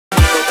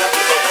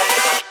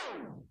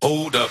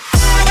Hold up.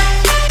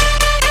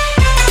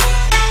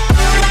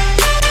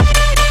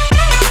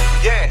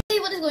 Yeah. Hey,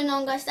 what is going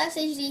on, guys?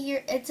 StabzHD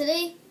here, and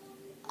today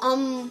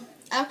I'm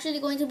actually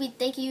going to be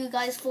thanking you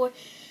guys for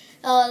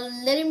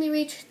letting me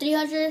reach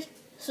 300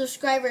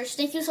 subscribers.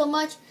 Thank you so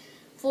much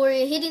for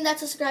hitting that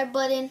subscribe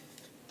button.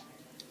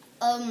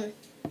 I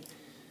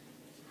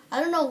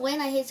don't know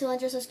when I hit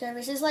 200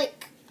 subscribers. It's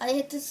like I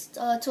hit this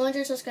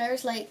 200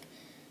 subscribers like,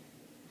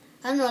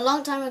 I don't know, a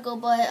long time ago,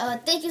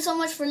 but thank you so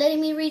much for letting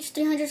me reach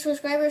 300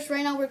 subscribers.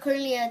 Right now we're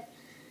currently at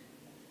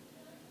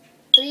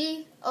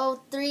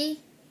 303.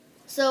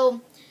 So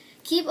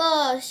keep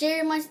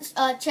sharing my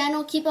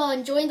channel, keep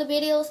enjoying the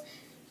videos,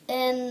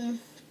 and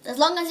as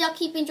long as y'all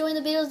keep enjoying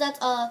the videos, that's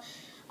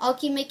I'll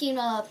keep making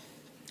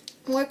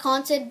more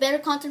content, better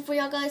content for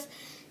y'all guys.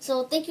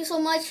 So thank you so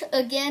much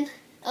again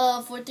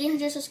for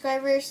 300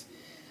 subscribers.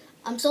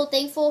 I'm so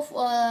thankful.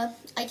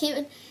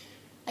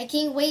 I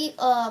can't wait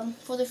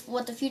for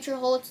what the future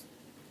holds.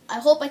 I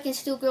hope I can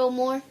still grow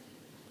more.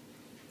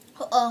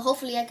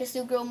 Hopefully I can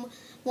still grow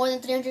more than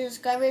 300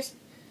 subscribers.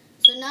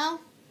 So now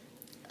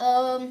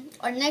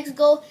our next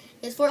goal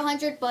is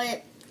 400,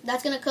 but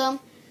that's gonna come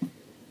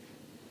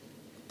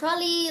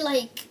probably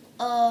like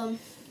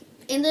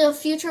in the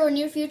future or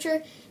near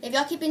future. If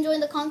y'all keep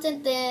enjoying the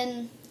content,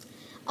 then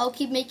I'll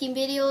keep making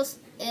videos.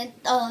 And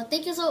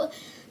thank you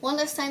one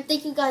last time,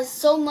 thank you guys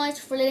so much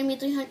for letting me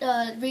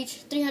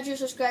reach 300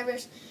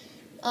 subscribers.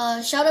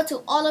 Shout out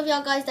to all of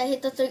y'all guys that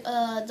hit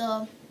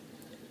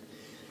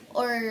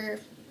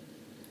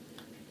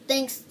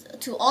thanks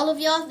to all of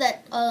y'all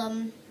that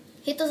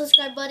hit the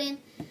subscribe button.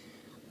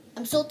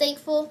 I'm so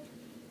thankful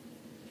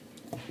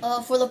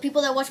for the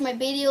people that watch my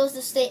videos,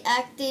 to stay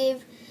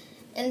active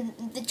and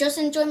just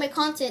enjoy my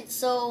content.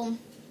 So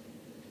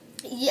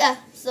yeah,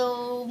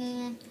 so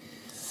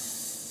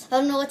I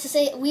don't know what to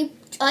say.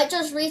 I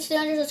just reached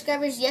 300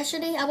 subscribers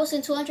yesterday. I was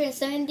in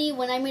 270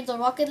 when I made the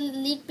Rocket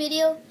League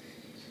video,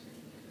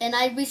 and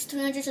I reached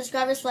 300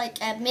 subscribers like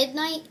at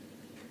midnight.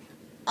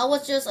 I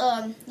was just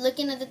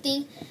looking at the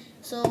thing,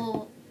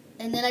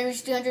 and then I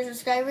reached 300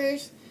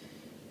 subscribers,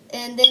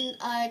 and then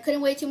I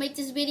couldn't wait to make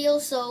this video.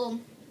 So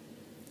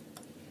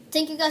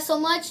thank you guys so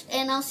much,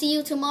 and I'll see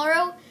you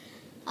tomorrow.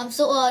 I'm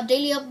so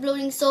daily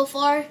uploading so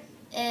far,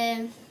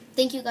 and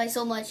thank you guys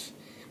so much.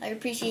 I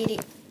appreciate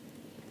it.